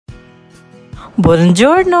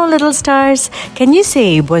Buongiorno, little stars. Can you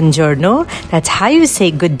say buongiorno? That's how you say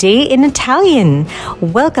good day in Italian.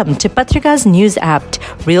 Welcome to Patrika's News App.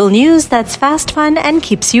 Real news that's fast, fun, and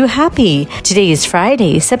keeps you happy. Today is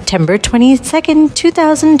Friday, September 22nd,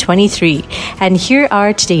 2023. And here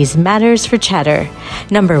are today's matters for chatter.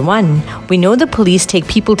 Number 1, we know the police take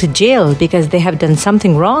people to jail because they have done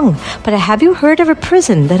something wrong. But have you heard of a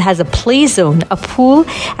prison that has a play zone, a pool,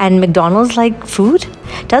 and McDonald's-like food?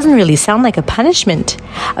 Doesn't really sound like a punishment.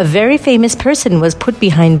 A very famous person was put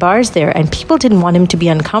behind bars there and people didn't want him to be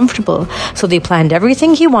uncomfortable. So they planned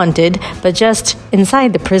everything he wanted, but just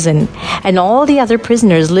inside the prison. And all the other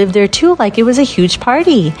prisoners lived there too, like it was a huge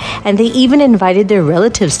party. And they even invited their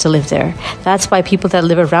relatives to live there. That's why people that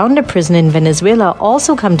live around a prison in Venezuela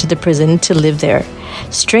also come to the prison to live there.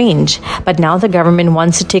 Strange, but now the government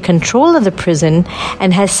wants to take control of the prison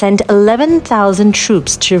and has sent 11,000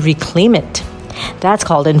 troops to reclaim it. That's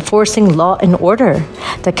called enforcing law and order.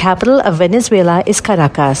 The capital of Venezuela is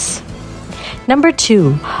Caracas. Number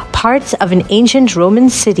 2, parts of an ancient Roman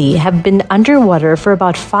city have been underwater for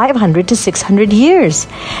about 500 to 600 years.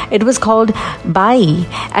 It was called Baiae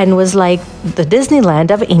and was like the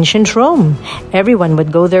Disneyland of ancient Rome. Everyone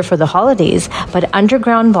would go there for the holidays, but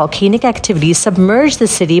underground volcanic activity submerged the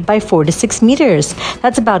city by 4 to 6 meters.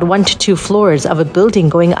 That's about 1 to 2 floors of a building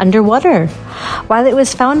going underwater. While it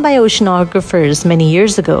was found by oceanographers many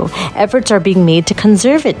years ago, efforts are being made to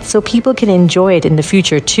conserve it so people can enjoy it in the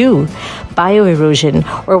future too.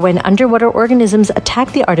 Bioerosion, or when underwater organisms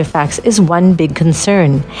attack the artifacts, is one big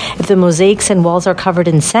concern. If the mosaics and walls are covered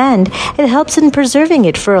in sand, it helps in preserving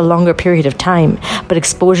it for a longer period of time, but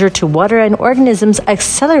exposure to water and organisms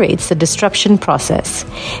accelerates the destruction process.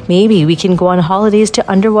 Maybe we can go on holidays to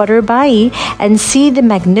underwater Baiae and see the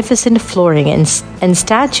magnificent flooring and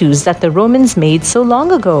statues that the Romans made so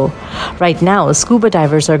long ago. Right now, scuba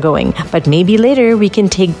divers are going, but maybe later we can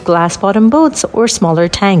take glass-bottom boats or smaller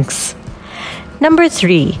tanks. Number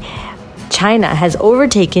 3, China has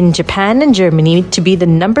overtaken Japan and Germany to be the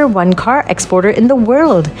number 1 car exporter in the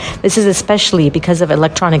world. This is especially because of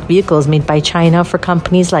electronic vehicles made by China for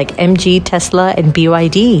companies like MG, Tesla, and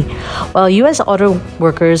BYD. While U.S. auto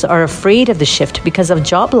workers are afraid of the shift because of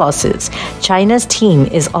job losses, China's team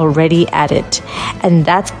is already at it. And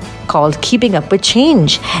that's called keeping up with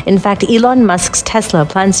change. In fact, Elon Musk's Tesla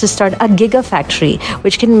plans to start a gigafactory,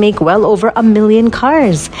 which can make well over 1 million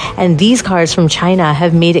cars. And these cars from China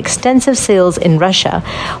have made extensive sales in Russia,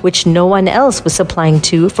 which no one else was supplying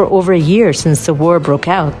to for over a year since the war broke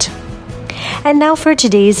out. And now for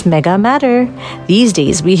today's Mega Matter. These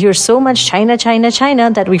days, we hear so much China, China, China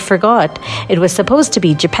that we forgot. It was supposed to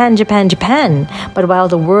be Japan, Japan, Japan. But while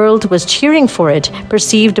the world was cheering for it,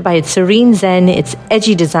 perceived by its serene zen, its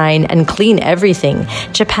edgy design, and clean everything,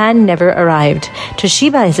 Japan never arrived.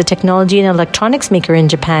 Toshiba is a technology and electronics maker in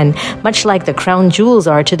Japan, much like the crown jewels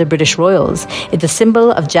are to the British royals. It's a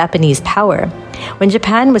symbol of Japanese power. When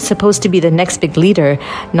Japan was supposed to be the next big leader,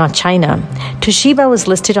 not China, Toshiba was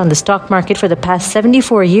listed on the stock market for the past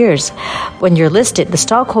 74 years. When you're listed, the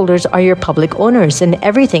stockholders are your public owners and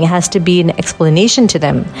everything has to be an explanation to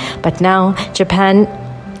them. But now, Japan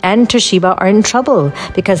and Toshiba are in trouble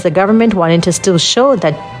because the government wanted to still show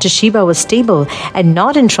that Toshiba was stable and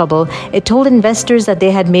not in trouble. It told investors that they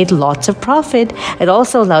had made lots of profit. It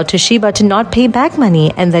also allowed Toshiba to not pay back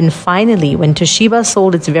money. And then finally, when Toshiba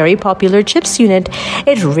sold its very popular chips unit,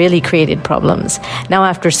 it really created problems. Now,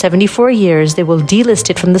 after 74 years, they will delist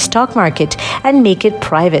it from the stock market and make it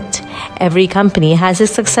private. Every company has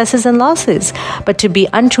its successes and losses, but to be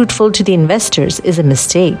untruthful to the investors is a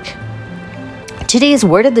mistake. Today's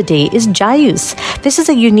word of the day is jayus. This is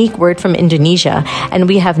a unique word from Indonesia, and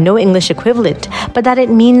we have no English equivalent, but that it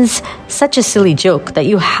means such a silly joke that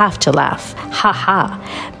you have to laugh. Ha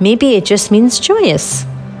ha. Maybe it just means joyous.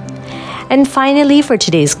 And finally, for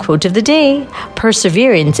today's quote of the day,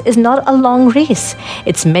 perseverance is not a long race.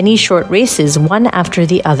 It's many short races, one after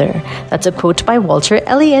the other. That's a quote by Walter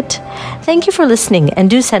Elliott. Thank you for listening, and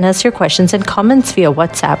do send us your questions and comments via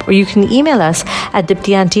WhatsApp, or you can email us at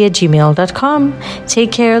diptyanti@gmail.com.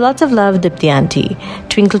 Take care. Lots of love, Diptyanti.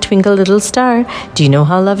 Twinkle, twinkle, little star. Do you know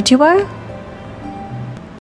how loved you are?